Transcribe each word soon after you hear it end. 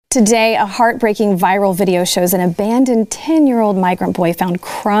Today, a heartbreaking viral video shows an abandoned 10-year-old migrant boy found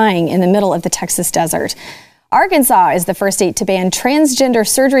crying in the middle of the Texas desert. Arkansas is the first state to ban transgender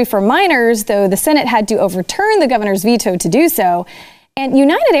surgery for minors, though the Senate had to overturn the governor's veto to do so. And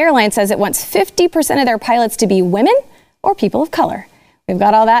United Airlines says it wants 50% of their pilots to be women or people of color. We've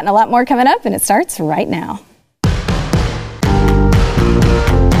got all that and a lot more coming up, and it starts right now.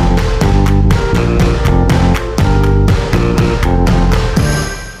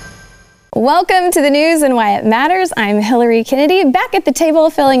 Welcome to the news and why it matters. I'm Hillary Kennedy, back at the table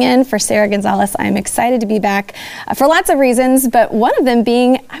filling in for Sarah Gonzalez. I'm excited to be back for lots of reasons, but one of them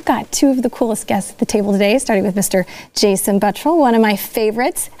being I've got two of the coolest guests at the table today, starting with Mr. Jason Buttrell, one of my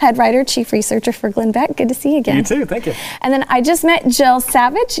favorites, head writer, chief researcher for Glenn Beck. Good to see you again. You too, thank you. And then I just met Jill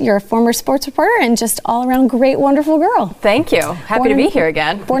Savage. You're a former sports reporter and just all around great, wonderful girl. Thank you. Happy to be here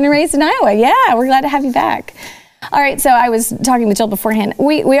again. Born and raised in Iowa. Yeah, we're glad to have you back. All right, so I was talking with Jill beforehand.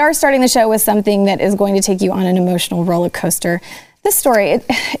 We are starting the show with something that is going to take you on an emotional roller coaster. This story,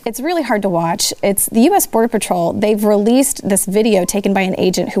 it's really hard to watch. It's the U.S. Border Patrol. They've released this video taken by an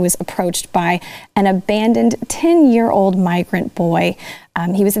agent who was approached by an abandoned 10-year-old migrant boy.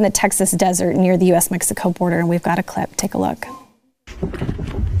 He was in the Texas desert near the U.S.-Mexico border, and we've got a clip. Take a look.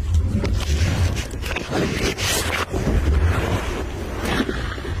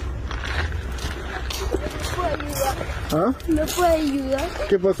 ¿Ah? ¿Me puede ayudar?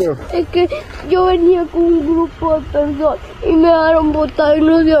 ¿Qué pasó? Es que yo venía con un grupo de personas y me dejaron botar y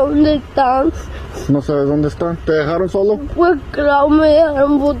no sé dónde están. No sabes dónde están. ¿Te dejaron solo? Pues claro, me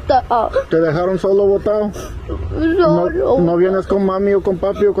dejaron botar. ¿Te dejaron solo botado? Solo. ¿No vienes con mami o con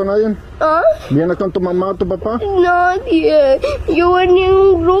papi o con alguien? ¿Ah? ¿Vienes con tu mamá o tu papá? Nadie. Yo venía en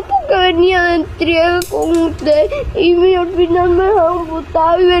un grupo que venía de entrega con usted y al final me dejaron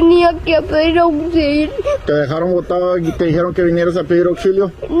botar y venía aquí a pedir auxilio. ¿Te dejaron botado y te dijeron que vinieras a pedir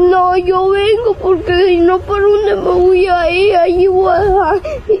auxilio? No, yo vengo porque si no, ¿por dónde me voy a ir? Allí voy a dejar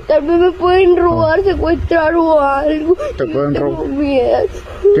y tal vez me pueden robar, secuestrar o algo. Te pueden robar. Tengo miedo.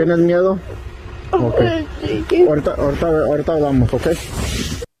 ¿Tienes miedo? Ok. Sí. Ahorita hablamos, ¿ok?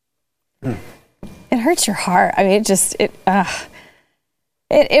 It hurts your heart. I mean,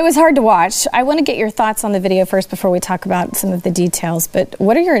 it was hard to watch. I want to get your thoughts on the video first before we talk about some of the details. But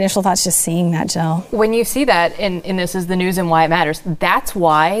what are your initial thoughts just seeing that, Jill? When you see that, and this is the news and why it matters, that's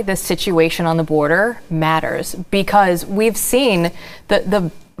why the situation on the border matters. Because we've seen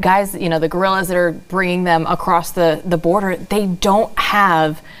the guys, you know, the guerrillas that are bringing them across the border, they don't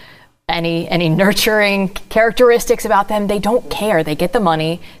have any nurturing characteristics about them. They don't care. They get the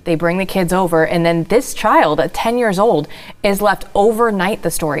money, they bring the kids over, and then this child at 10 years old is left overnight,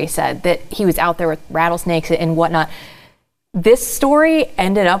 the story said, that he was out there with rattlesnakes and whatnot. This story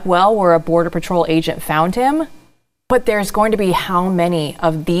ended up well where a Border Patrol agent found him, but there's going to be how many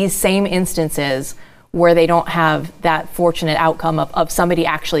of these same instances where they don't have that fortunate outcome of somebody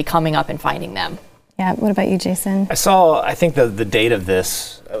actually coming up and finding them. Yeah, what about you, Jason? I think the date of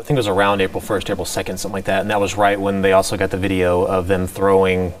this, I think it was around April 1st, April 2nd, something like that. And that was right when they also got the video of them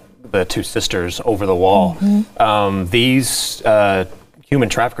throwing the two sisters over the wall. Mm-hmm. These human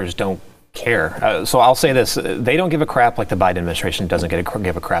traffickers don't care. So I'll say this, they don't give a crap like the Biden administration doesn't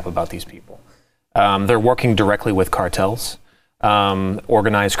give a crap about these people. They're working directly with cartels.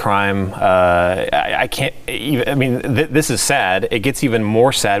 Organized crime. I can't even, I mean, this is sad. It gets even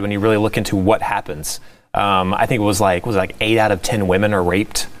more sad when you really look into what happens. I think it was like 8 out of 10 women are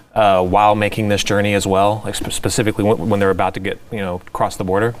raped while making this journey as well, like specifically when they're about to get, cross the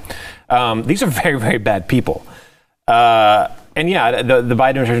border. These are very, very bad people. And yeah, the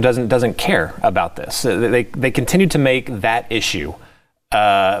Biden administration doesn't care about this. They continue to make that issue.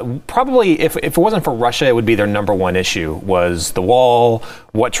 Probably if it wasn't for Russia, it would be their number one issue, was the wall,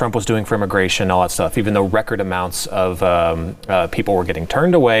 what Trump was doing for immigration, all that stuff. Even though record amounts of people were getting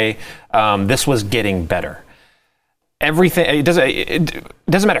turned away, this was getting better. Everything, it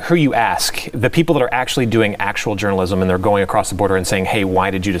doesn't matter who you ask. The people that are actually doing actual journalism and they're going across the border and saying, hey, why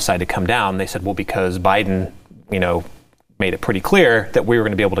did you decide to come down? They said, well, because Biden, made it pretty clear that we were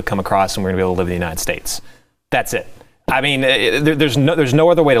going to be able to come across and we were going to be able to live in the United States. That's it. I mean, there's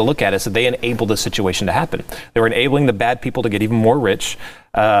no other way to look at it. So they enabled the situation to happen. They were enabling the bad people to get even more rich.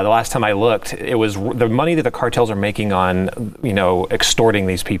 The last time I looked, it was the money that the cartels are making on, extorting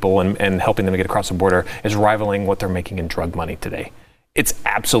these people and helping them to get across the border is rivaling what they're making in drug money today. It's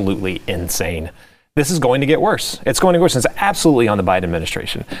absolutely insane. This is going to get worse. It's going to get worse. It's absolutely on the Biden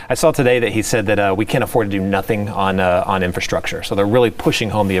administration. I saw today that he said that we can't afford to do nothing on infrastructure. So they're really pushing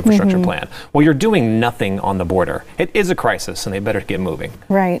home the infrastructure plan. Well, you're doing nothing on the border. It is a crisis, and they better get moving.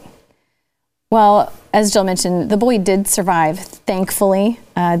 Right. Well, as Jill mentioned, the boy did survive, thankfully.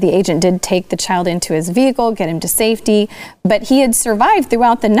 The agent did take the child into his vehicle, get him to safety, but he had survived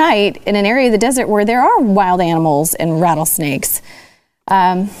throughout the night in an area of the desert where there are wild animals and rattlesnakes.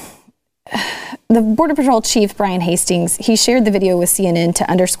 The Border Patrol Chief, Brian Hastings, he shared the video with CNN to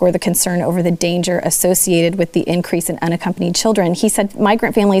underscore the concern over the danger associated with the increase in unaccompanied children. He said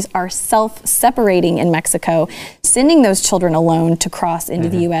migrant families are self-separating in Mexico, sending those children alone to cross into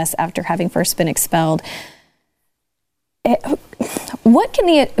the U.S. after having first been expelled. What can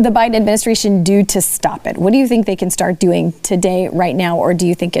the Biden administration do to stop it? What do you think they can start doing today, right now, or do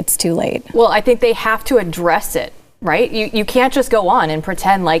you think it's too late? Well, I think they have to address it. Right? You can't just go on and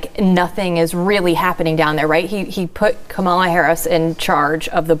pretend like nothing is really happening down there, right? He put Kamala Harris in charge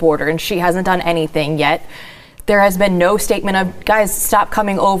of the border, and she hasn't done anything yet. There has been no statement of, guys, stop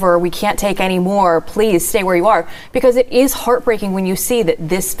coming over. We can't take any more. Please stay where you are. Because it is heartbreaking when you see that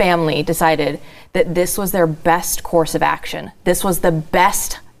this family decided that this was their best course of action. This was the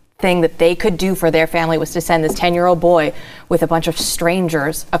best thing that they could do for their family, was to send this 10-year-old boy with a bunch of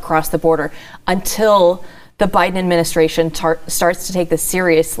strangers across the border. Until the Biden administration starts to take this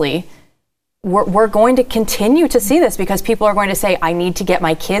seriously, we're going to continue to see this, because people are going to say, I need to get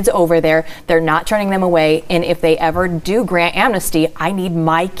my kids over there. They're not turning them away. And if they ever do grant amnesty, I need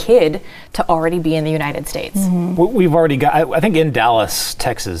my kid to already be in the United States. We've already got, I think in Dallas,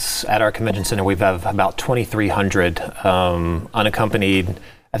 Texas, at our convention center, we have about 2,300 unaccompanied,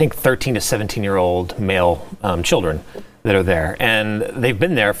 I think 13 to 17-year-old male children that are there. And they've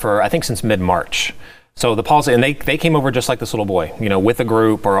been there for, I think, since mid-March. So the policy, and they came over just like this little boy, with a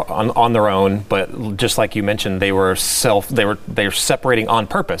group or on their own. But just like you mentioned, they're separating on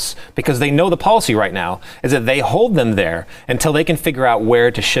purpose, because they know the policy right now is that they hold them there until they can figure out where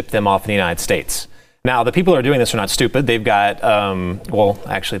to ship them off in the United States. Now, the people who are doing this are not stupid. They've got,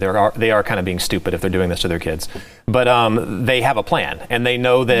 actually, they are kind of being stupid if they're doing this to their kids. But they have a plan, and they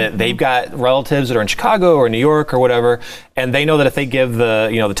know that they've got relatives that are in Chicago or New York or whatever, and they know that if they give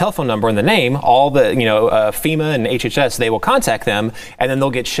the telephone number and the name, all the FEMA and HHS, they will contact them, and then they'll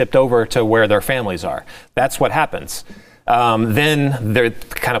get shipped over to where their families are. That's what happens. Then they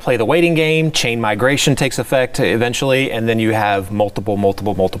kind of play the waiting game. Chain migration takes effect eventually, and then you have multiple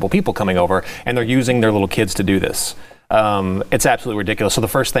people coming over, and they're using their little kids to do this. It's absolutely ridiculous. So the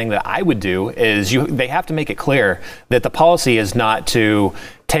first thing that I would do is they have to make it clear that the policy is not to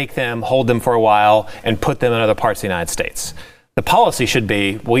take them, hold them for a while, and put them in other parts of the United States. The policy should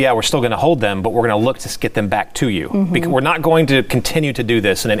be, well, yeah, we're still going to hold them, but we're going to look to get them back to you. Because we're not going to continue to do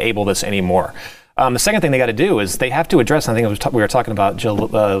this and enable this anymore. The second thing they got to do is they have to address, and I think we were talking about, Jill,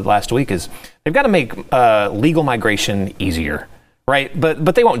 last week, is they've got to make legal migration easier, right?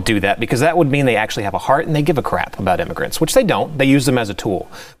 But they won't do that, because that would mean they actually have a heart and they give a crap about immigrants, which they don't. They use them as a tool.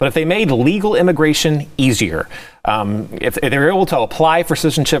 But if they made legal immigration easier, if they're able to apply for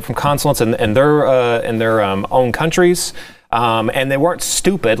citizenship from consulates in their own countries, and they weren't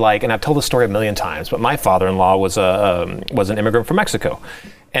stupid, and I've told this story a million times, but my father-in-law was an immigrant from Mexico.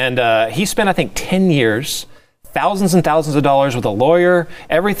 And he spent, I think, 10 years, thousands and thousands of dollars with a lawyer.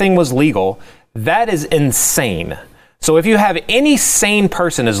 Everything was legal. That is insane. So if you have any sane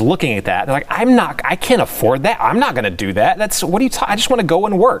person is looking at that, they're like, I can't afford that. I'm not going to do that. I just want to go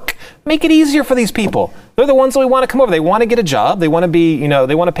and work. Make it easier for these people. They're the ones that we want to come over. They want to get a job. They want to be,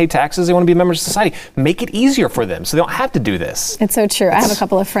 they want to pay taxes. They want to be members of society. Make it easier for them so they don't have to do this. It's so true. I have a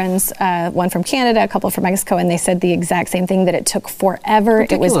couple of friends, one from Canada, a couple from Mexico, and they said the exact same thing, that it took forever.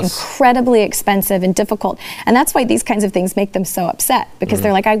 Ridiculous. It was incredibly expensive and difficult. And that's why these kinds of things make them so upset, because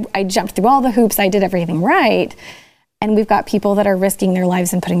they're like, I jumped through all the hoops. I did everything right. And we've got people that are risking their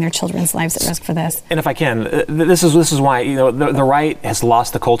lives and putting their children's lives at risk for this. And if I can, this is why the right has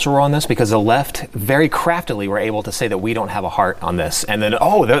lost the culture war on this, because the left very craftily were able to say that we don't have a heart on this, and then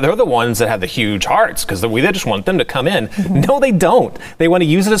they're the ones that have the huge hearts because they just want them to come in. No, they don't. They want to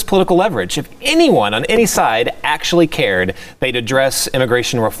use it as political leverage. If anyone on any side actually cared, they'd address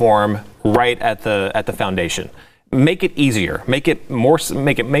immigration reform right at the foundation. Make it easier, make more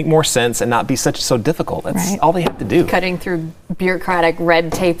sense, and not be so difficult. That's all they have to do. Cutting through bureaucratic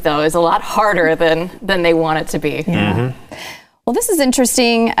red tape, though, is a lot harder than they want it to be. Yeah. Well, this is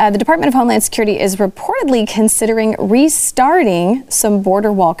interesting. The Department of Homeland Security is reportedly considering restarting some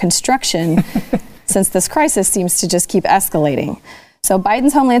border wall construction since this crisis seems to just keep escalating. So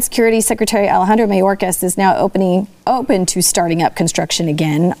Biden's Homeland Security Secretary Alejandro Mayorkas is now open to starting up construction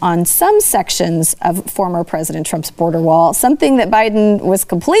again on some sections of former President Trump's border wall, something that Biden was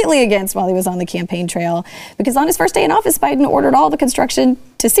completely against while he was on the campaign trail, because on his first day in office, Biden ordered all the construction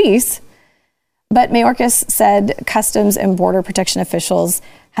to cease. But Mayorkas said Customs and Border Protection officials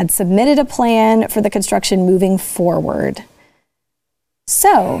had submitted a plan for the construction moving forward.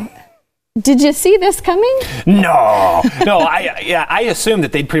 So, did you see this coming? No. I assumed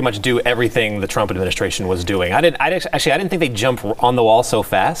that they'd pretty much do everything the Trump administration was doing. I didn't think they'd jump on the wall so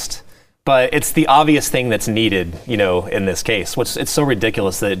fast. But it's the obvious thing that's needed, in this case. It's so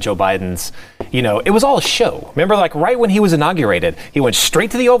ridiculous that Joe Biden's, it was all a show. Remember, right when he was inaugurated, he went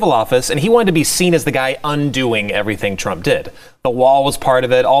straight to the Oval Office and he wanted to be seen as the guy undoing everything Trump did. The wall was part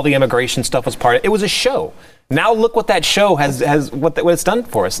of it. All the immigration stuff was part of it. It was a show. Now look what that show has what it's done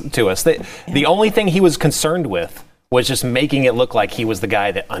to us. The only thing he was concerned with was just making it look like he was the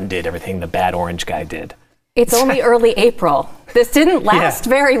guy that undid everything the bad orange guy did. It's only early April. This didn't last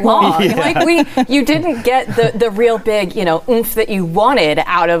very long. You didn't get the real big, oomph that you wanted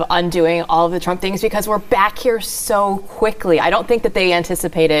out of undoing all of the Trump things because we're back here so quickly. I don't think that they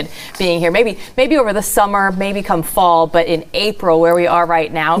anticipated being here. Maybe over the summer, maybe come fall, but in April, where we are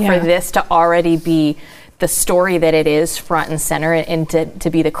right now, for this to already be the story that it is front and center and to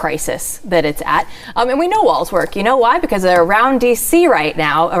be the crisis that it's at. And we know walls work. You know why? Because they're around D.C. right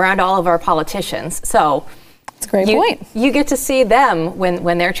now, around all of our politicians. So that's a great point. You get to see them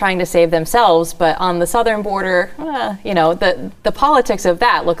when they're trying to save themselves. But on the southern border, the politics of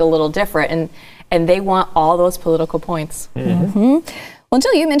that look a little different. And they want all those political points. Mm-hmm. Well,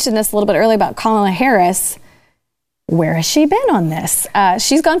 Jill, you mentioned this a little bit earlier about Kamala Harris. Where has she been on this?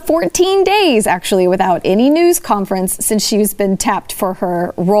 She's gone 14 days, actually, without any news conference since she's been tapped for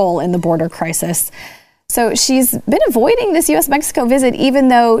her role in the border crisis. So she's been avoiding this U.S.-Mexico visit, even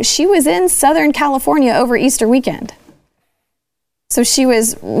though she was in Southern California over Easter weekend. So she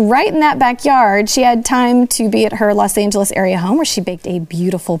was right in that backyard. She had time to be at her Los Angeles area home where she baked a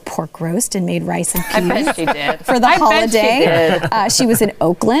beautiful pork roast and made rice and peas. I bet she did. For the holiday. Bet she did. She was in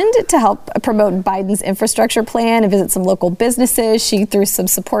Oakland to help promote Biden's infrastructure plan and visit some local businesses. She threw some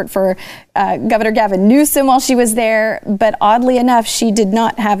support for Governor Gavin Newsom while she was there. But oddly enough, she did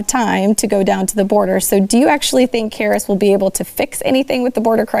not have time to go down to the border. So do you actually think Harris will be able to fix anything with the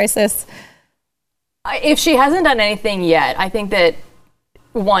border crisis? If she hasn't done anything yet, I think that,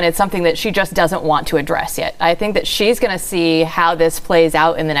 one, it's something that she just doesn't want to address yet. I think that she's going to see how this plays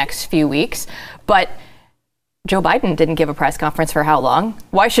out in the next few weeks. But Joe Biden didn't give a press conference for how long?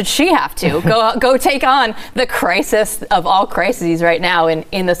 Why should she have to go take on the crisis of all crises right now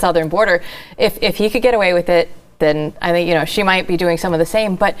in the southern border? If he could get away with it, then I think, she might be doing some of the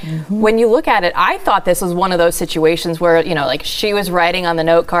same. But when you look at it, I thought this was one of those situations where, she was writing on the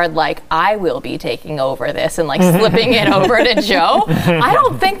note card, I will be taking over this and slipping it over to Joe. I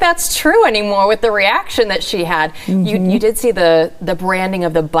don't think that's true anymore with the reaction that she had. You did see the branding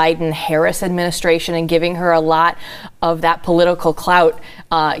of the Biden-Harris administration and giving her a lot of that political clout,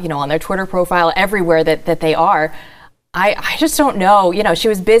 on their Twitter profile, everywhere that they are. I just don't know. She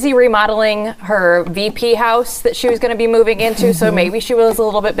was busy remodeling her VP house that she was going to be moving into, so maybe she was a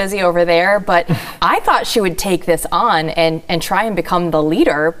little bit busy over there. But I thought she would take this on and try and become the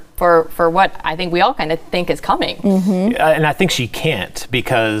leader for what I think we all kind of think is coming. And I think she can't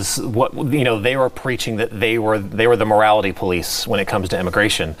because they were preaching that they were the morality police when it comes to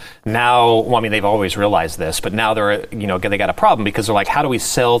immigration. Now, they've always realized this, but now they got a problem because they're like, how do we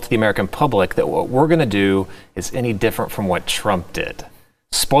sell to the American public that what we're going to do is any different from what Trump did?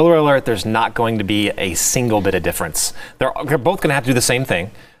 Spoiler alert, there's not going to be a single bit of difference. They're both going to have to do the same thing.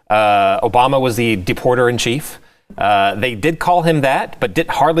 Obama was the deporter in chief. They did call him that, but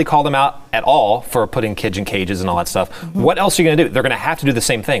didn't hardly call them out at all for putting kids in cages and all that stuff. What else are you going to do? They're going to have to do the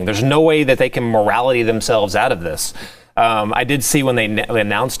same thing. There's no way that they can morality themselves out of this. I did see when they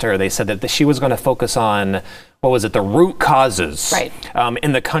announced her, they said that she was going to focus on, the root causes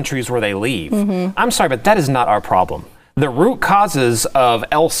in the countries where they leave. I'm sorry, but that is not our problem. The root causes of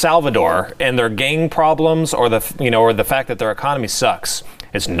El Salvador and their gang problems or the fact that their economy sucks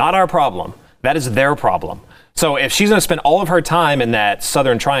is not our problem. That is their problem. So if she's going to spend all of her time in that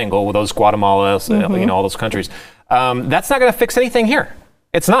southern triangle with those Guatemala, all those countries, that's not going to fix anything here.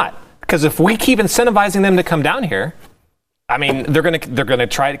 It's not. Because if we keep incentivizing them to come down here, they're going to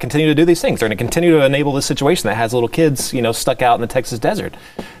try to continue to do these things. They're going to continue to enable this situation that has little kids, stuck out in the Texas desert.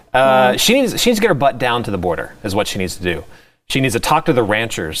 She needs to get her butt down to the border is what she needs to do. She needs to talk to the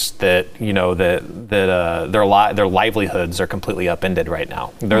ranchers that their livelihoods are completely upended right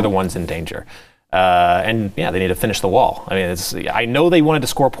now. They're the ones in danger. They need to finish the wall. I know they wanted to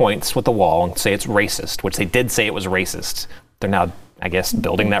score points with the wall and say it's racist, which they did say it was racist. They're now, I guess,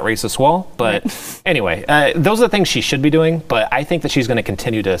 building that racist wall. But anyway, those are the things she should be doing. But I think that she's going to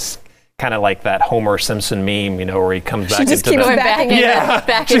continue to kind of like that Homer Simpson meme, where he comes back She just into keeps the... backing it.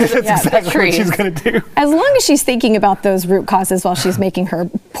 back into the That's exactly what trees. she's going to do. As long as she's thinking about those root causes while she's making her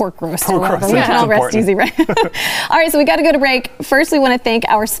pork roast or whatever, roast, we yeah, can all that's rest important. easy, right? All right, so we got to go to break. First, we want to thank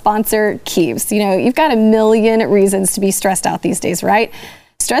our sponsor, Keeps. You've got a million reasons to be stressed out these days, right?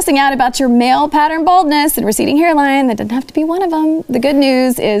 Stressing out about your male pattern baldness and receding hairline, that doesn't have to be one of them. The good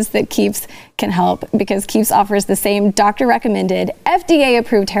news is that Keeps can help, because Keeps offers the same doctor-recommended,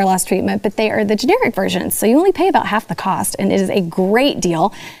 FDA-approved hair loss treatment, but they are the generic versions, so you only pay about half the cost, and it is a great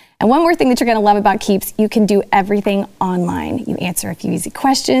deal. And one more thing that you're going to love about Keeps, you can do everything online. You answer a few easy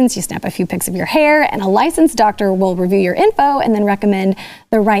questions, you snap a few pics of your hair, and a licensed doctor will review your info and then recommend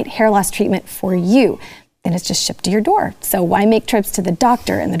the right hair loss treatment for you. Then it's just shipped to your door. So why make trips to the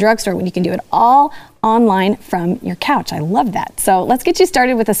doctor and the drugstore when you can do it all online from your couch? I love that. So let's get you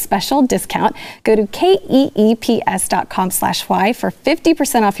started with a special discount. Go to keeps.com/y for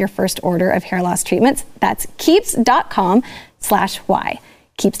 50% off your first order of hair loss treatments. That's keeps.com/y.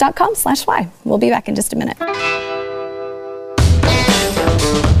 Keeps.com/y. We'll be back in just a minute.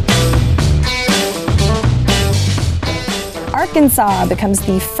 Arkansas becomes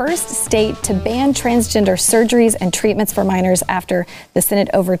the first state to ban transgender surgeries and treatments for minors after the Senate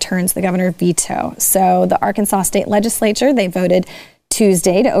overturns the governor's veto. So the Arkansas state legislature, they voted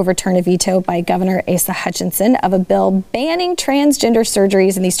Tuesday to overturn a veto by Governor Asa Hutchinson of a bill banning transgender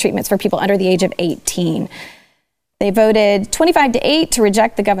surgeries and these treatments for people under the age of 18. They voted 25-8 to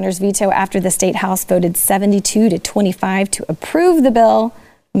reject the governor's veto after the state house voted 72-25 to approve the bill.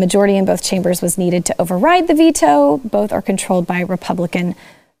 A majority in both chambers was needed to override the veto. Both are controlled by Republican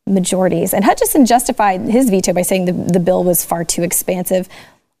majorities. And Hutchinson justified his veto by saying the bill was far too expansive.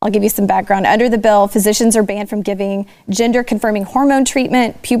 I'll give you some background. Under the bill, physicians are banned from giving gender-confirming hormone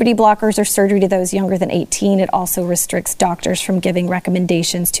treatment, puberty blockers, or surgery to those younger than 18. It also restricts doctors from giving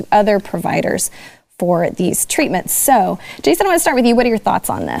recommendations to other providers for these treatments. So, Jason, I want to start with you. What are your thoughts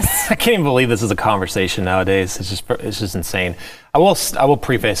on this? I can't even believe this is a conversation nowadays. It's just insane. I will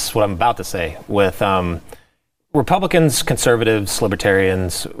preface what I'm about to say with Republicans, conservatives,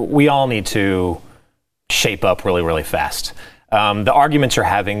 libertarians. We all need to shape up really, really fast. The arguments you're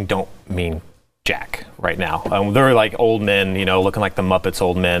having don't mean jack right now. They're like old men, looking like the Muppets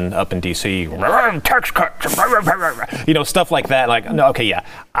old men up in D.C. Tax cuts, stuff like that. Like, no, okay, yeah,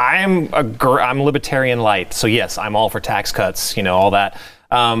 I'm libertarian light, so yes, I'm all for tax cuts, all that.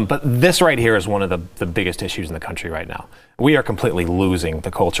 But this right here is one of the biggest issues in the country right now. We are completely losing the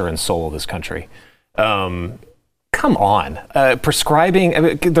culture and soul of this country. Come on. Prescribing,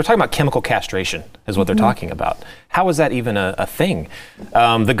 they're talking about chemical castration is what they're talking about. How is that even a thing?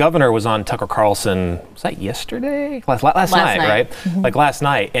 The governor was on Tucker Carlson, was that yesterday? Last night, right? Like last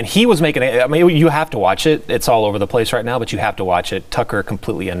night. And he was making it, you have to watch it. It's all over the place right now, but you have to watch it. Tucker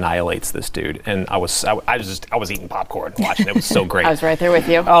completely annihilates this dude. And I was eating popcorn watching it. It was so great. I was right there with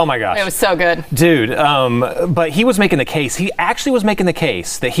you. Oh my gosh. It was so good. Dude, but he was making the case. He actually was making the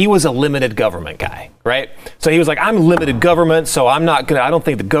case that he was a limited government guy, right? So he was like, I'm limited government, so I don't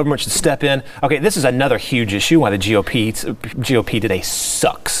think the government should step in. Okay, this is another huge issue why the GOP today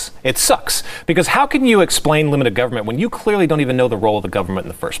sucks. It sucks. Because how can you explain limited government when you clearly don't even know the role of the government in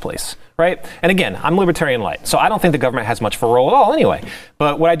the first place, right? And again, I'm libertarian light, so I don't think the government has much of a role at all anyway.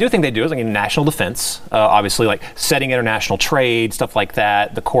 But what I do think they do is national defense, obviously, like setting international trade, stuff like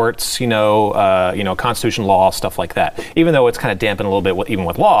that, the courts, constitution law, stuff like that. Even though it's kind of dampened a little bit, even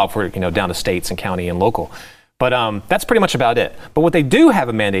with law, for down to states and county and local. But that's pretty much about it. But what they do have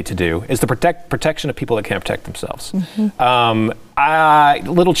a mandate to do is the protection of people that can't protect themselves.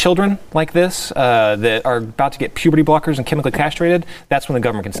 Little children like this that are about to get puberty blockers and chemically castrated, that's when the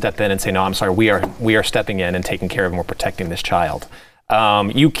government can step in and say, no, I'm sorry, we are stepping in and taking care of and we're protecting this child.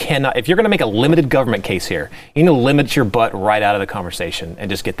 You cannot, if you're going to make a limited government case here, you need to limit your butt right out of the conversation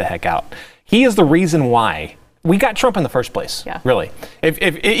and just get the heck out. He is the reason why we got Trump in the first place. Yeah. Really.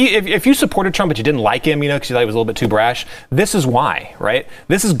 If you supported Trump but you didn't like him, because you thought he was a little bit too brash, this is why, right?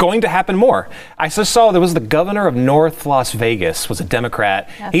 This is going to happen more. I just saw there was the governor of North Las Vegas was a Democrat.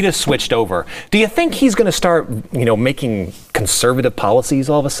 Yes. He just switched over. Do you think he's going to start, making conservative policies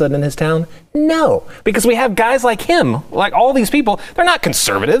all of a sudden in his town? No, because we have guys like him, like all these people. They're not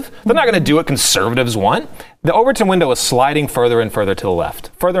conservative. They're not going to do what conservatives want. The Overton window is sliding further and further to the left,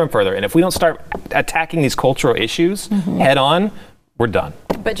 further and further. And if we don't start attacking these cultural issues head on, we're done.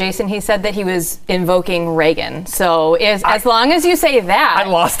 But Jason, he said that he was invoking Reagan. So as long as you say that, I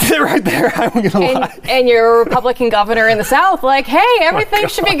lost it right there. I'm gonna lie. And you're a Republican governor in the South, like, hey, everything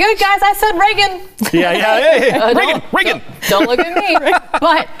should be good, guys. I said Reagan. Yeah. Reagan. Don't look at me.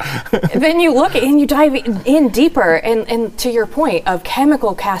 But then you look and you dive in deeper, and to your point of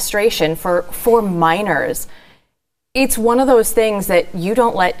chemical castration for minors. It's one of those things that you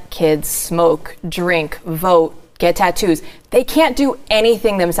don't let kids smoke, drink, vote, get tattoos. They can't do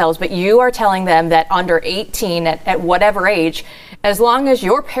anything themselves, but you are telling them that under 18, at whatever age, as long as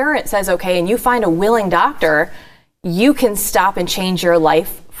your parent says okay and you find a willing doctor, you can stop and change your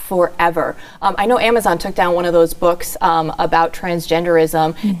life forever. I know Amazon took down one of those books about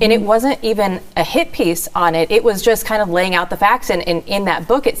transgenderism, and it wasn't even a hit piece on it. It was just kind of laying out the facts, and in that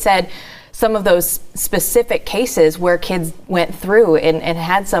book it said some of those specific cases where kids went through and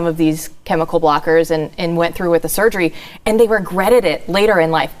had some of these chemical blockers and went through with the surgery, and they regretted it later in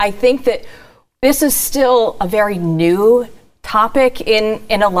life. I think that this is still a very new topic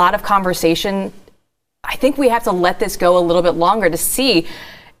in a lot of conversation. I think we have to let this go a little bit longer to see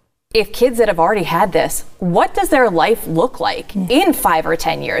if kids that have already had this, what does their life look like in 5 or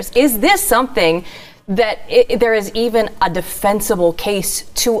 10 years? Is this something that there is even a defensible case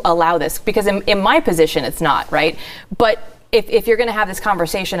to allow this? Because in my position, it's not, right? But if you're going to have this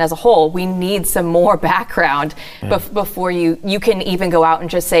conversation as a whole, we need some more background before you can even go out and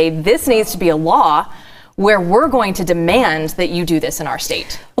just say, this needs to be a law where we're going to demand that you do this in our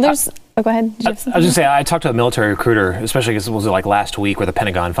state. Well, there's... go ahead. I was just saying, I talked to a military recruiter, especially because it was like last week where the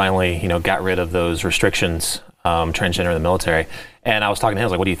Pentagon finally, got rid of those restrictions, transgender in the military. And I was talking to him, I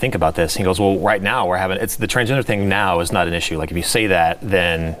was like, what do you think about this? He goes, well, right now it's the transgender thing now is not an issue. Like if you say that,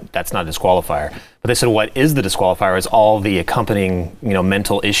 then that's not a disqualifier. But they said, what is the disqualifier is all the accompanying,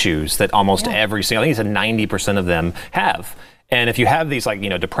 mental issues that almost every single, I think he said 90% of them have. And if you have these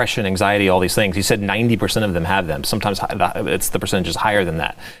depression, anxiety, all these things, he said 90% of them have them. Sometimes it's the percentage is higher than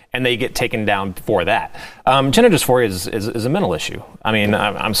that. And they get taken down for that. Gender dysphoria is a mental issue. I mean,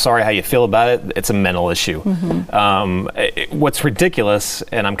 I'm sorry how you feel about it. It's a mental issue. What's ridiculous,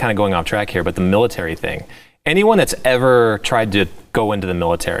 and I'm kind of going off track here, but the military thing. Anyone that's ever tried to go into the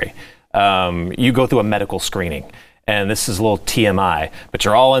military, you go through a medical screening. And this is a little TMI, but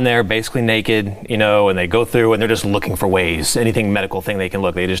you're all in there basically naked, and they go through and they're just looking for ways, anything medical thing they can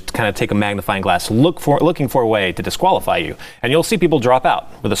look. They just kind of take a magnifying glass, looking for a way to disqualify you. And you'll see people drop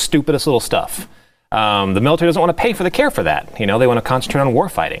out with the stupidest little stuff. The military doesn't want to pay for the care for that. They want to concentrate on war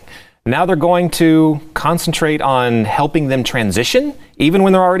fighting. Now they're going to concentrate on helping them transition, even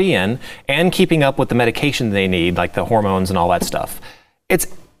when they're already in, and keeping up with the medication they need, like the hormones and all that stuff.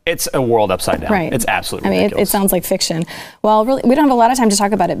 It's a world upside down. Right. It's absolutely It ridiculous. sounds like fiction. Well, really, we don't have a lot of time to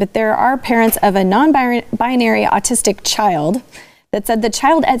talk about it, but there are parents of a non-binary autistic child that said the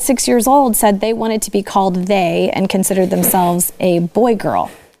child at 6 years old said they wanted to be called they and considered themselves a boy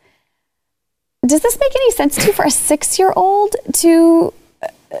girl. Does this make any sense to you for a 6-year-old to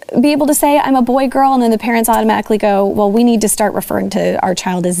be able to say I'm a boy girl, and then the parents automatically go, well, we need to start referring to our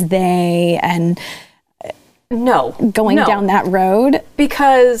child as they and going down that road?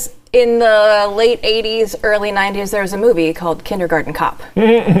 Because in the late 80s, early 90s, there was a movie called Kindergarten Cop.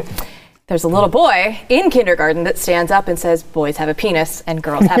 There's a little boy in kindergarten that stands up and says, boys have a penis and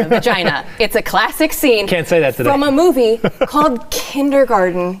girls have a vagina. It's a classic scene. Can't say that today. From a movie called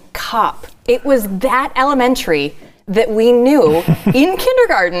Kindergarten Cop. It was that elementary that we knew in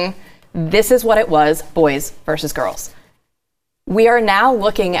kindergarten, this is what it was, boys versus girls. We are now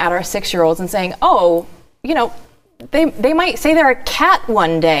looking at our 6-year-olds and saying, oh, they might say they're a cat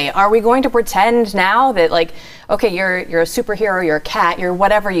one day. Are we going to pretend now that okay, you're a superhero, you're a cat, you're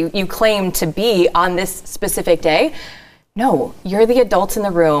whatever you claim to be on this specific day? No, you're the adults in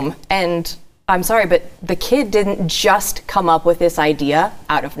the room. And I'm sorry, but the kid didn't just come up with this idea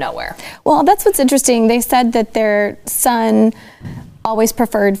out of nowhere. Well, that's what's interesting. They said that their son always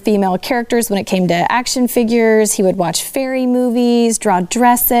preferred female characters when it came to action figures. He would watch fairy movies, draw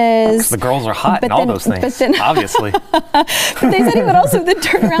dresses. The girls are hot in all those things, obviously. But they said he would also then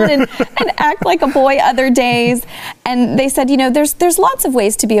turn around and act like a boy other days. And they said, there's lots of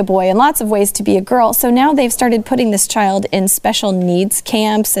ways to be a boy and lots of ways to be a girl. So now they've started putting this child in special needs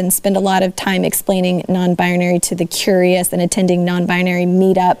camps and spend a lot of time explaining non-binary to the curious and attending non-binary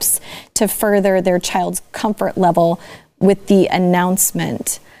meetups to further their child's comfort level with the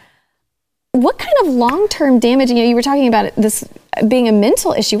announcement. What kind of long-term damage, you were talking about this being a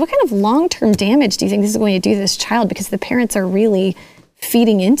mental issue, what kind of long-term damage do you think this is going to do to this child? Because the parents are really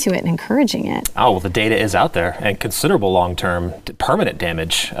feeding into it and encouraging it. Oh, well, the data is out there, and considerable long-term permanent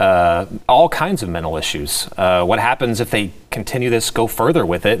damage, all kinds of mental issues. What happens if they continue this, go further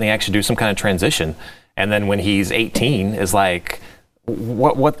with it, and they actually do some kind of transition? And then when he's 18 is like,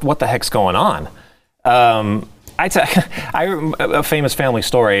 what the heck's going on? A famous family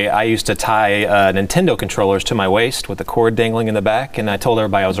story. I used to tie Nintendo controllers to my waist with the cord dangling in the back, and I told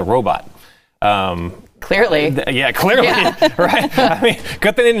everybody I was a robot. Clearly. Clearly, right? I mean,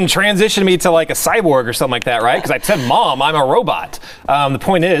 good thing they didn't transition me to like a cyborg or something like that, right? Because I said, Mom, I'm a robot. The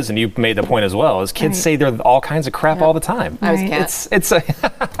point is, and you made the point as well, is kids say they're all kinds of crap all the time. I was a cat.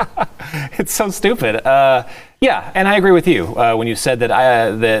 It's so stupid. Yeah, and I agree with you when you said that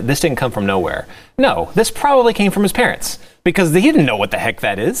that this didn't come from nowhere. No, this probably came from his parents, because he didn't know what the heck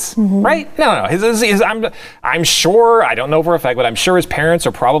that is, right? No. I'm sure, I don't know for a fact, but I'm sure his parents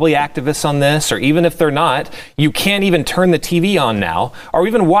are probably activists on this, or even if they're not, you can't even turn the TV on now, or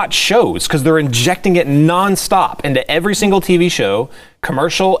even watch shows, because they're injecting it nonstop into every single TV show,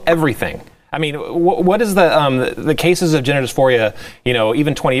 commercial, everything. I mean, what is the cases of gender dysphoria,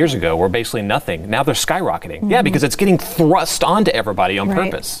 even 20 years ago were basically nothing. Now they're skyrocketing. Yeah, because it's getting thrust onto everybody on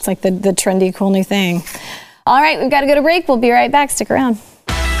purpose. It's like the trendy, cool new thing. All right, we've got to go to break. We'll be right back. Stick around.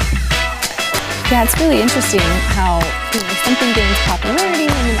 Yeah, it's really interesting how something gains popularity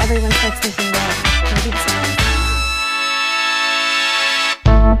and then everyone starts thinking, well, maybe it's not.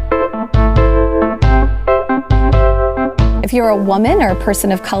 If you're a woman or a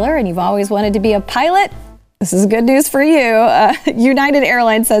person of color and you've always wanted to be a pilot, this is good news for you. United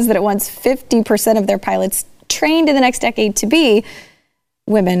Airlines says that it wants 50% of their pilots trained in the next decade to be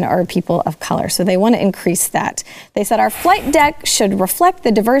women or people of color. So they want to increase that. They said our flight deck should reflect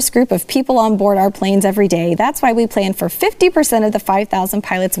the diverse group of people on board our planes every day. That's why we plan for 50% of the 5,000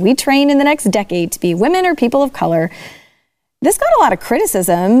 pilots we train in the next decade to be women or people of color. This got a lot of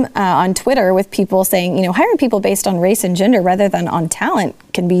criticism on Twitter, with people saying, hiring people based on race and gender rather than on talent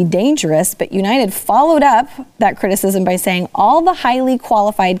can be dangerous. But United followed up that criticism by saying all the highly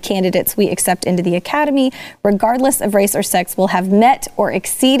qualified candidates we accept into the academy, regardless of race or sex, will have met or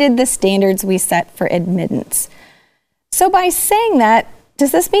exceeded the standards we set for admittance. So by saying that,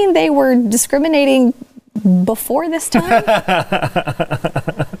 does this mean they were discriminating before this time?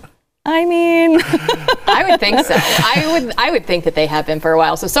 I mean, I would think so. I would think that they have been for a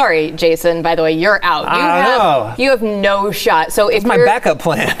while. So sorry, Jason, by the way, you're out. You have no shot. So if my backup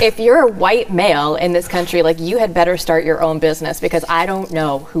plan. If you're a white male in this country, you had better start your own business, because I don't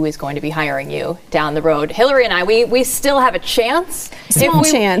know who is going to be hiring you down the road. Hillary and I, we still have a chance. Small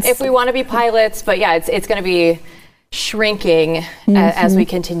chance. If we want to be pilots, but yeah, it's going to be shrinking as we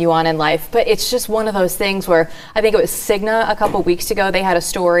continue on in life. But it's just one of those things where I think it was Cigna a couple weeks ago, they had a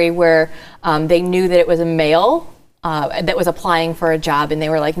story where they knew that it was a male that was applying for a job, and they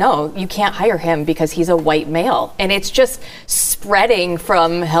were like, no, you can't hire him because he's a white male. And it's just spreading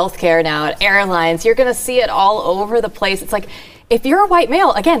from healthcare now, airlines. You're going to see it all over the place. It's like, if you're a white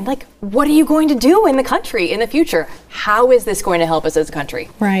male, again, what are you going to do in the country in the future? How is this going to help us as a country?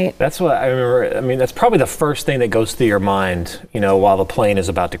 Right. That's what I remember. I mean, that's probably the first thing that goes through your mind, while the plane is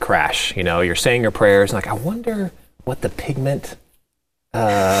about to crash. You're saying your prayers, and I wonder what the pigment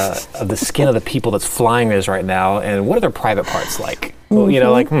of the skin of the people that's flying is right now, and what are their private parts like? Well,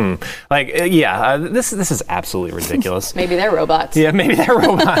 this is absolutely ridiculous. Maybe they're robots. Yeah, maybe they're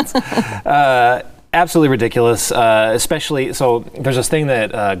robots. Absolutely ridiculous, especially, so there's this thing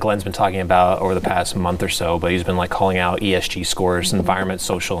that Glenn's been talking about over the past month or so, but he's been calling out ESG scores, environment,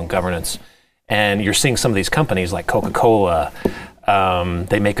 social, and governance. And you're seeing some of these companies like Coca-Cola,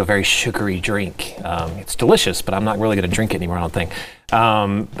 they make a very sugary drink. It's delicious, but I'm not really going to drink it anymore, I don't think.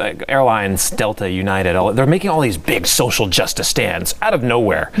 Airlines, Delta, United, they're making all these big social justice stands out of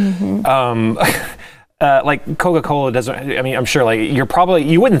nowhere. Coca-Cola doesn't, I'm sure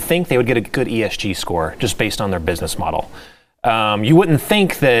you wouldn't think they would get a good ESG score just based on their business model. You wouldn't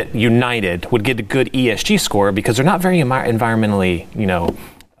think that United would get a good ESG score because they're not very environmentally,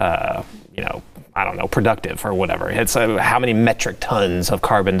 I don't know, productive or whatever. It's how many metric tons of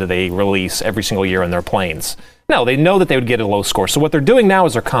carbon do they release every single year in their planes? No, they know that they would get a low score. So what they're doing now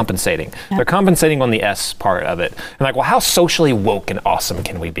is they're compensating. Yep. They're compensating on the S part of it. And how socially woke and awesome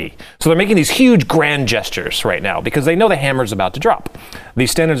can we be? So they're making these huge grand gestures right now because they know the hammer's about to drop. These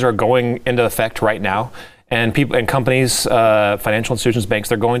standards are going into effect right now. And people and companies, financial institutions, banks,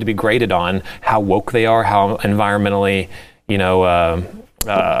 they're going to be graded on how woke they are, how environmentally,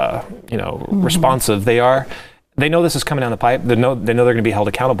 responsive they are. They know this is coming down the pipe. They know they're going to be held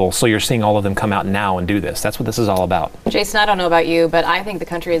accountable. So you're seeing all of them come out now and do this. That's what this is all about. Jason, I don't know about you, but I think the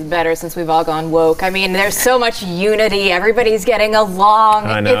country is better since we've all gone woke. I mean, there's so much unity. Everybody's getting along.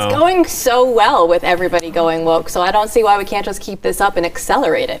 I know. It's going so well with everybody going woke. So I don't see why we can't just keep this up and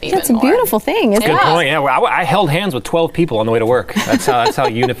accelerate it even That's a more. beautiful thing, isn't Good it? point. Yeah, well, I held hands with 12 people on the way to work. That's how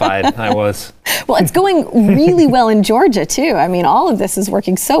unified I was. Well, it's going really well in Georgia, too. I mean, all of this is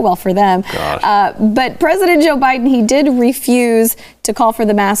working so well for them. But President Joe Biden, he did refuse to call for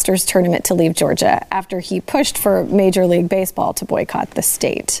the Masters tournament to leave Georgia after he pushed for Major League Baseball to boycott the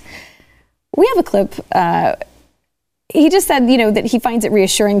state. We have a clip. He just said, that he finds it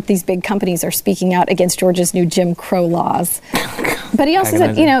reassuring that these big companies are speaking out against Georgia's new Jim Crow laws. But he also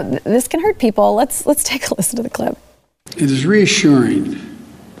said, this can hurt people. Let's take a listen to the clip. It is reassuring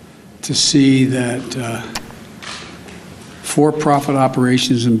to see that for-profit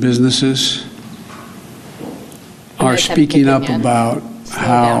operations and businesses are speaking up about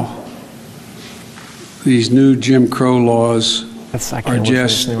how these new Jim Crow laws are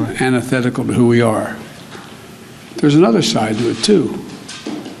just antithetical to who we are. There's another side to it, too.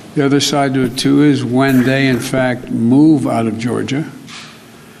 The other side to it, too, is when they, in fact, move out of Georgia,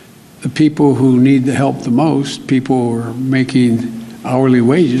 the people who need the help the most, people who are making hourly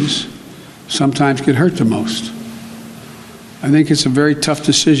wages, sometimes get hurt the most. I think it's a very tough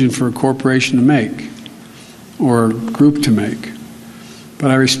decision for a corporation to make or a group to make.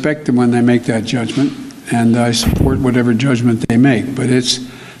 But I respect them when they make that judgment, and I support whatever judgment they make. But it's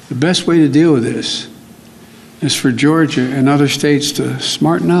the best way to deal with this is for Georgia and other states to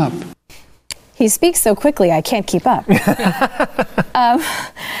smarten up. He speaks so quickly, I can't keep up.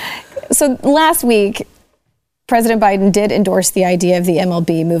 So last week, President Biden did endorse the idea of the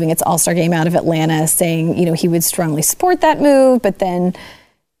MLB moving its All-Star game out of Atlanta, saying, he would strongly support that move. But then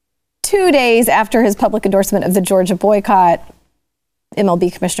 2 days after his public endorsement of the Georgia boycott,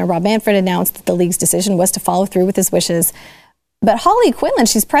 MLB Commissioner Rob Manfred announced that the league's decision was to follow through with his wishes. But Holly Quinlan,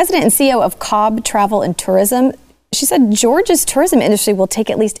 she's president and CEO of Cobb Travel and Tourism. She said Georgia's tourism industry will take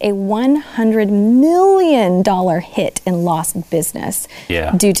at least a $100 million hit in lost business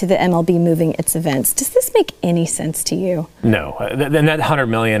due to the MLB moving its events. Does this make any sense to you? No. Then that $100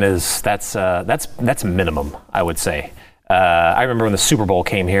 million that's minimum, I would say. I remember when the Super Bowl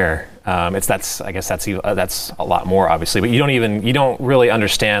came here. That's a lot more, obviously, but you don't really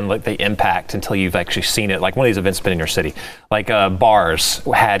understand like the impact until you've actually seen it. Like one of these events been in your city, like bars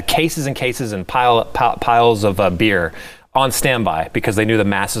had cases and cases and piles of beer on standby because they knew the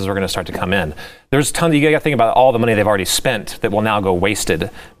masses were going to start to come in. There's tons. You got to think about all the money they've already spent that will now go wasted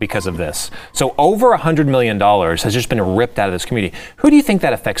because of this. So over $100 million has just been ripped out of this community. Who do you think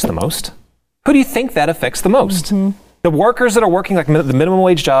that affects the most? Who do you think that affects the most? Mm-hmm. The workers that are working like the minimum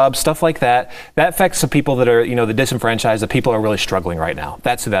wage jobs, stuff like that, that affects the people that are, the disenfranchised, the people who are really struggling right now.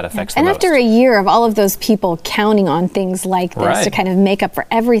 That's who that affects the most. And after a year of all of those people counting on things like this to kind of make up for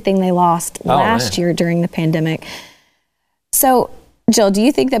everything they lost last year during the pandemic. So, Jill, do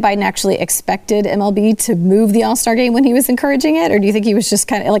you think that Biden actually expected MLB to move the All-Star game when he was encouraging it? Or do you think he was just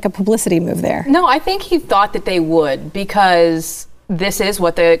kind of like a publicity move there? No, I think he thought that they would because this is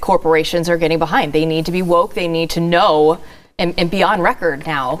what the corporations are getting behind. They need to be woke. They need to know and be on record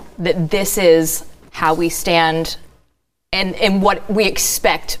now that this is how we stand and what we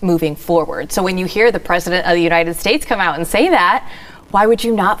expect moving forward. So when you hear the president of the United States come out and say that, why would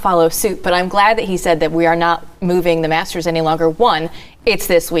you not follow suit? But I'm glad that he said that we are not moving the Masters any longer. One, it's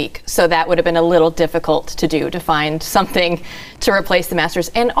this week. So that would have been a little difficult to do, to find something to replace the Masters.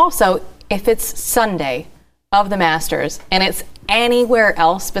 And also, if it's Sunday of the Masters and it's anywhere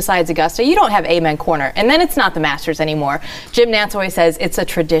else besides Augusta, you don't have Amen Corner. And then it's not the Masters anymore. Jim Nantz always says it's a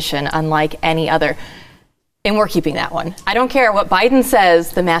tradition unlike any other. And we're keeping that one. I don't care what Biden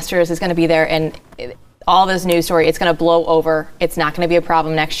says, the Masters is going to be there. And all this news story, it's going to blow over. It's not going to be a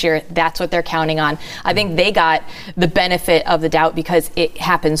problem next year. That's what they're counting on. I think they got the benefit of the doubt because it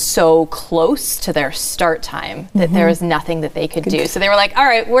happened so close to their start time that there was nothing that they could do. So they were like, all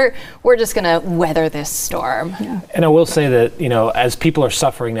right, we're just going to weather this storm. Yeah. And I will say that, as people are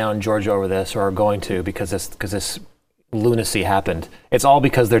suffering now in Georgia over this or are going to because this lunacy happened, it's all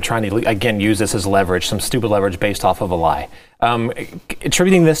because they're trying to, again, use this as leverage, some stupid leverage based off of a lie.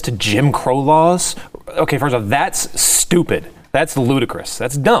 Attributing this to Jim Crow laws, okay, first off, that's stupid. That's ludicrous.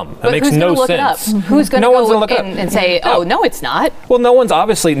 That's dumb. That makes no sense. Who's going to go in and say, oh, no, it's not? Well, no one's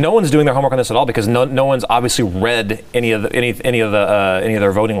doing their homework on this at all because no one's obviously read any of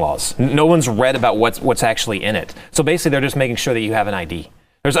their voting laws. No one's read about what's actually in it. So basically, they're just making sure that you have an ID.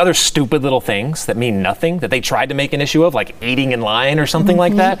 There's other stupid little things that mean nothing that they tried to make an issue of, like eating in line or something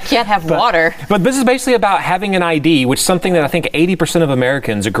like that. You can't have water. But this is basically about having an ID, which is something that I think 80% of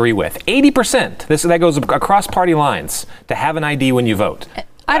Americans agree with. 80%. That goes across party lines, to have an ID when you vote.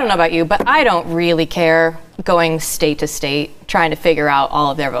 I don't know about you, but I don't really care going state to state, trying to figure out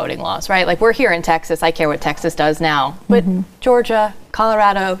all of their voting laws, right? Like, we're here in Texas. I care what Texas does now. But Georgia,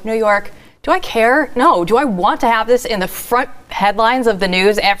 Colorado, New York, do I care? No. Do I want to have this in the front headlines of the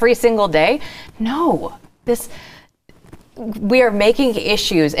news every single day? No. We are making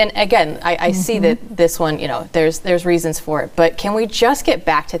issues. And again, I see that this one, there's reasons for it. But can we just get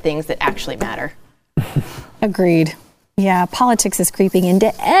back to things that actually matter? Agreed. Yeah, politics is creeping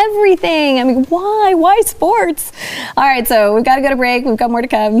into everything. I mean, why? Why sports? All right, so we've got to go to break. We've got more to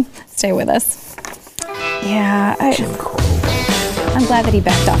come. Stay with us. Yeah, I'm glad that he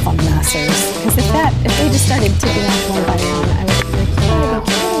backed off on the Masters, because if they just started ticking off one by one, I would be like, you gotta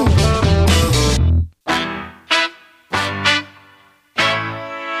be kidding me.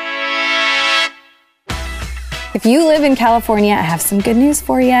 If you live in California, I have some good news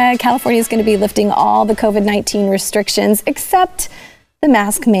for you. California is going to be lifting all the COVID-19 restrictions except the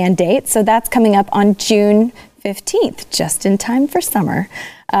mask mandate. So that's coming up on June 15th, just in time for summer.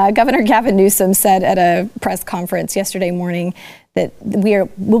 Governor Gavin Newsom said at a press conference yesterday morning that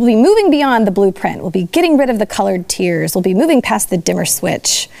we'll be moving beyond the blueprint. We'll be getting rid of the colored tiers. We'll be moving past the dimmer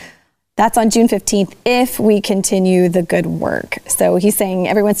switch. That's on June 15th if we continue the good work. So he's saying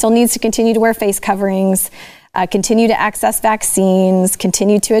everyone still needs to continue to wear face coverings, continue to access vaccines,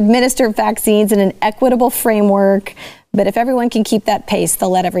 continue to administer vaccines in an equitable framework. But if everyone can keep that pace, they'll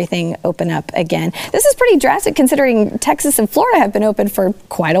let everything open up again. This is pretty drastic considering Texas and Florida have been open for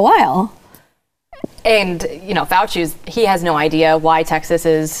quite a while. And, Fauci's, he has no idea why Texas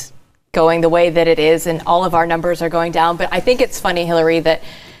is going the way that it is, and all of our numbers are going down. But I think it's funny, Hillary, that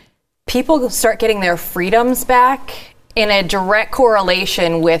people start getting their freedoms back in a direct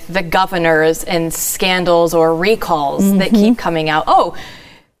correlation with the governors and scandals or recalls that keep coming out. Oh,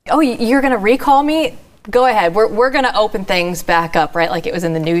 you're going to recall me? Go ahead. We're going to open things back up, right? Like it was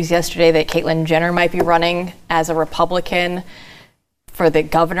in the news yesterday that Caitlyn Jenner might be running as a Republican for the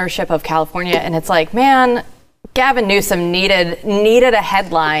governorship of California. And it's like, man, Gavin Newsom needed a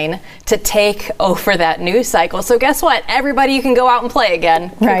headline to take over that news cycle. So guess what? Everybody, you can go out and play again.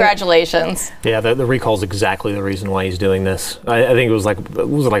 Congratulations. Right. Yeah, the recall is exactly the reason why he's doing this. I think it was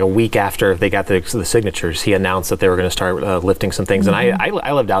like a week after they got the signatures, he announced that they were going to start lifting some things. And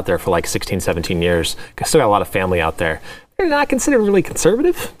I lived out there for like 16, 17 years. I still got a lot of family out there. They're not considered really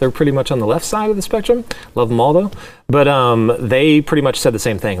conservative. They're pretty much on the left side of the spectrum. Love them all, though. But they pretty much said the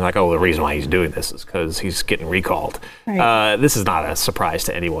same thing. Like, the reason why he's doing this is because he's getting recalled. Right. This is not a surprise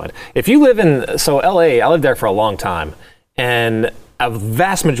to anyone. If you live in, LA, I lived there for a long time. And a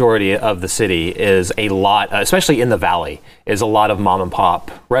vast majority of the city is a lot, especially in the Valley, is a lot of mom and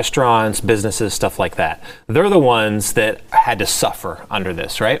pop restaurants, businesses, stuff like that. They're the ones that had to suffer under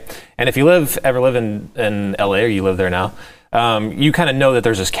this, right? And if you ever live in LA, or you live there now, you kind of know that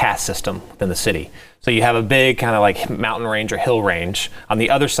there's this caste system within the city. So you have a big kind of like mountain range or hill range. On the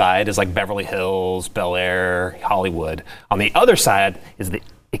other side is like Beverly Hills, Bel Air, Hollywood. On the other side is the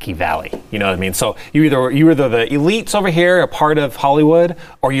Icky Valley, you know what I mean? So you're either the elites over here, a part of Hollywood,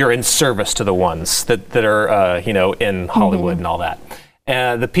 or you're in service to the ones that are in Hollywood and all that.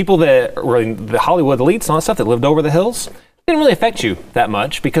 The people that were in the Hollywood elites and all that stuff that lived over the hills didn't really affect you that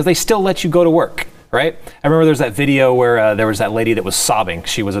much because they still let you go to work, right? I remember there's that video where there was that lady that was sobbing.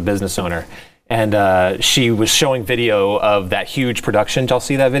 She was a business owner. And she was showing video of that huge production. Did y'all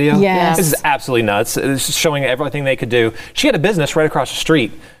see that video? Yes. This is absolutely nuts. It's showing everything they could do. She had a business right across the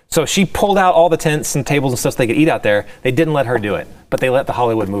street. So she pulled out all the tents and tables and stuff so they could eat out there. They didn't let her do it, but they let the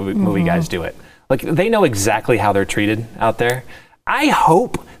Hollywood movie guys do it. Like, they know exactly how they're treated out there. I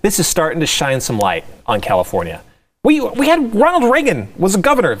hope this is starting to shine some light on California. We had Ronald Reagan was a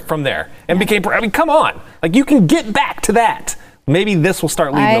governor from there and became, come on. Like, you can get back to that. Maybe this will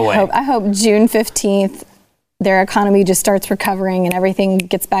start leading the way. I hope June 15th, their economy just starts recovering and everything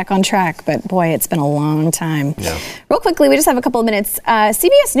gets back on track. But boy, it's been a long time. Yeah. Real quickly, we just have a couple of minutes.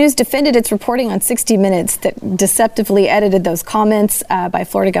 CBS News defended its reporting on 60 Minutes that deceptively edited those comments by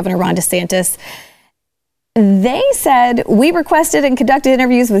Florida Governor Ron DeSantis. They said, we requested and conducted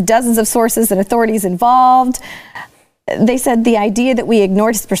interviews with dozens of sources and authorities involved. They said the idea that we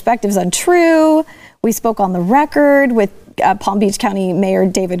ignored his perspective is untrue. We spoke on the record with Palm Beach County Mayor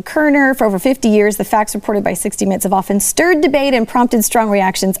David Kerner. For over 50 years, the facts reported by 60 Minutes have often stirred debate and prompted strong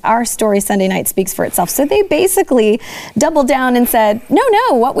reactions. Our story Sunday night speaks for itself. So they basically doubled down and said, no,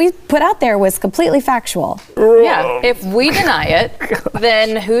 what we put out there was completely factual. Yeah, if we deny it,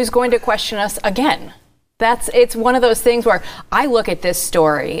 then who's going to question us again? It's one of those things where I look at this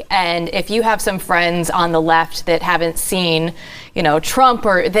story, and if you have some friends on the left that haven't seen, Trump,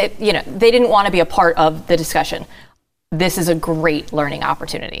 or that, they didn't want to be a part of the discussion, this is a great learning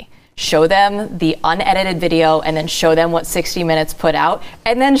opportunity. Show them the unedited video, and then show them what 60 Minutes put out,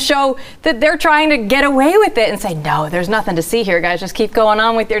 and then show that they're trying to get away with it and say, no, there's nothing to see here, guys. Just keep going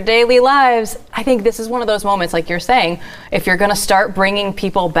on with your daily lives. I think this is one of those moments, like you're saying, if you're going to start bringing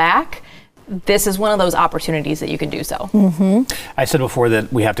people back, this is one of those opportunities that you can do so. Mm-hmm. I said before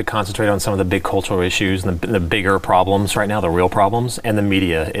that we have to concentrate on some of the big cultural issues and the bigger problems right now, the real problems, and the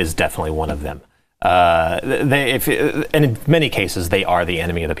media is definitely one of them. And in many cases, they are the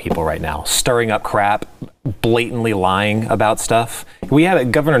enemy of the people right now, stirring up crap, blatantly lying about stuff. We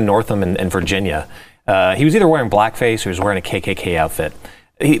had Governor Northam in Virginia. He was either wearing blackface or he was wearing a KKK outfit.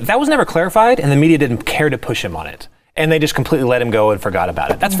 That was never clarified, and the media didn't care to push him on it. And they just completely let him go and forgot about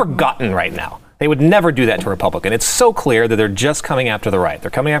it. That's forgotten right now. They would never do that to a Republican. It's so clear that they're just coming after the right.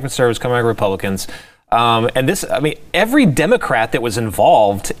 They're coming after conservatives, coming after Republicans. Every Democrat that was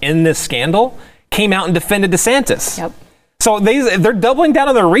involved in this scandal came out and defended DeSantis. Yep. So they're doubling down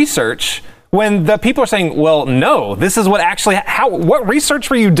on their research when the people are saying, well, no, this is what research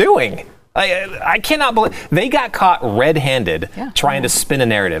were you doing? I cannot believe they got caught red-handed trying to spin a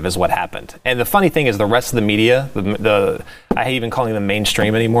narrative is what happened. And the funny thing is the rest of the media, I hate even calling them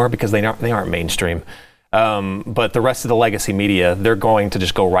mainstream anymore because they aren't mainstream. But the rest of the legacy media, they're going to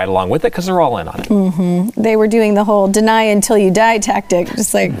just go right along with it because they're all in on it. Mm-hmm. They were doing the whole deny until you die tactic.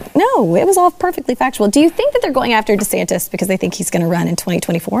 Just like, no, it was all perfectly factual. Do you think that they're going after DeSantis because they think he's going to run in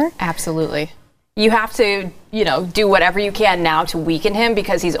 2024? Absolutely. You have to, do whatever you can now to weaken him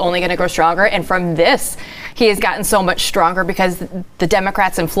because he's only going to grow stronger. And from this, he has gotten so much stronger because the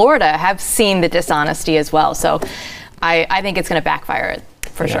Democrats in Florida have seen the dishonesty as well. So I think it's going to backfire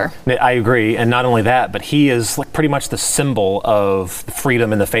for sure. I agree. And not only that, but he is like pretty much the symbol of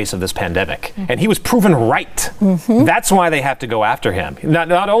freedom in the face of this pandemic. Mm-hmm. And he was proven right. Mm-hmm. That's why they have to go after him.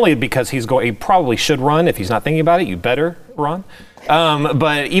 Not only because he probably should run. If he's not thinking about it, you better run.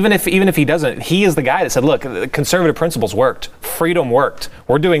 But even if he doesn't, he is the guy that said, look, conservative principles worked. Freedom worked.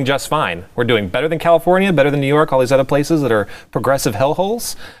 We're doing just fine. We're doing better than California, better than New York, all these other places that are progressive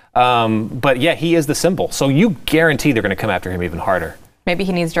hellholes. But yeah, he is the symbol. So you guarantee they're going to come after him even harder. Maybe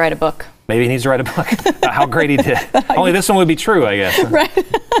he needs to write a book. How great he did. Only this one would be true, I guess. Right.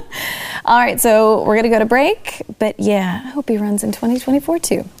 All right, so we're going to go to break. But yeah, I hope he runs in 2024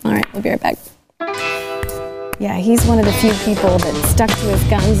 too. All right, we'll be right back. Yeah, he's one of the few people that stuck to his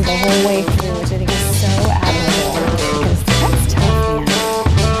guns the whole way through, which I think is so admirable. Because that's tough, man.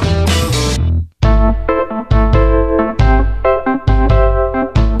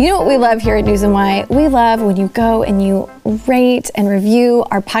 You know what we love here at News and Why? We love when you go and you rate and review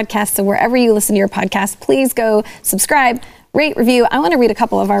our podcast. So wherever you listen to your podcast, please go subscribe, rate, review. I want to read a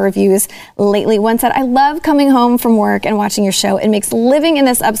couple of our reviews lately. One said, I love coming home from work and watching your show. It makes living in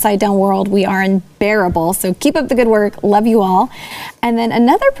this upside down world we are unbearable. So keep up the good work. Love you all. And then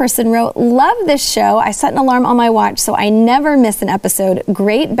another person wrote, love this show. I set an alarm on my watch so I never miss an episode.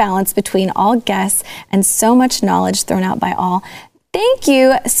 Great balance between all guests and so much knowledge thrown out by all. Thank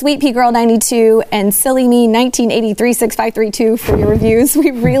you, Sweet Pea Girl 92 and Silly Me 19836532 for your reviews.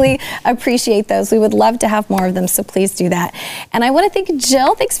 We really appreciate those. We would love to have more of them, so please do that. And I want to thank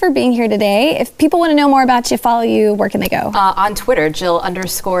Jill. Thanks for being here today. If people want to know more about you, follow you, where can they go? On Twitter,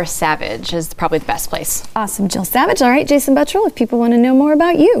 Jill_Savage is probably the best place. Awesome, Jill Savage. All right, Jason Buttrell, if people want to know more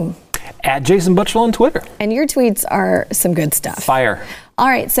about you. At Jason Buttrell on Twitter. And your tweets are some good stuff. Fire. All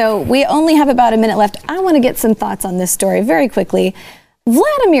right, so we only have about a minute left. I want to get some thoughts on this story very quickly.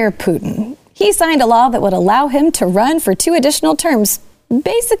 Vladimir Putin, he signed a law that would allow him to run for 2 additional terms,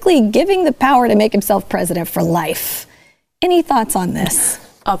 basically giving the power to make himself president for life. Any thoughts on this?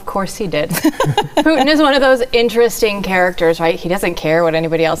 Of course he did. Putin is one of those interesting characters, right? He doesn't care what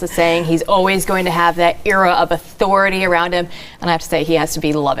anybody else is saying. He's always going to have that era of authority around him. And I have to say, he has to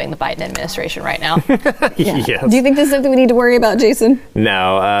be loving the Biden administration right now. Yeah. Yes. Do you think this is something we need to worry about, Jason?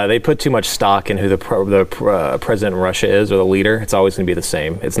 No, they put too much stock in who the president of Russia is or the leader. It's always going to be the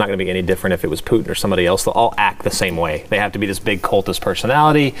same. It's not going to be any different if it was Putin or somebody else. They'll all act the same way. They have to be this big cultist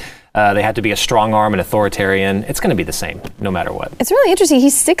personality. They have to be a strong arm and authoritarian. It's going to be the same, no matter what. It's really interesting.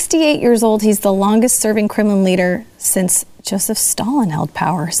 He's 68 years old. He's the longest serving Kremlin leader since Joseph Stalin held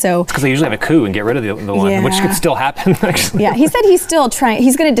power. So because they usually have a coup and get rid of the one, which could still happen. Actually. Yeah, he said he's still trying.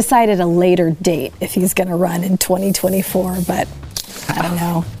 He's going to decide at a later date if he's going to run in 2024, but I don't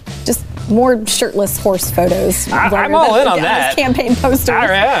know. Just more shirtless horse photos. I'm all in on that. Campaign posters.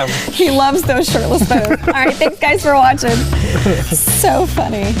 I am. He loves those shirtless photos. All right, thanks guys for watching. So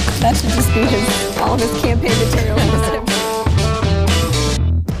funny. That should just be all of his campaign material.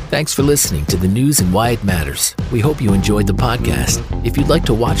 Thanks for listening to the news and why it matters. We hope you enjoyed the podcast. If you'd like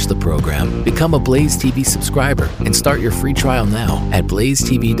to watch the program, become a Blaze TV subscriber and start your free trial now at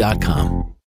blazetv.com.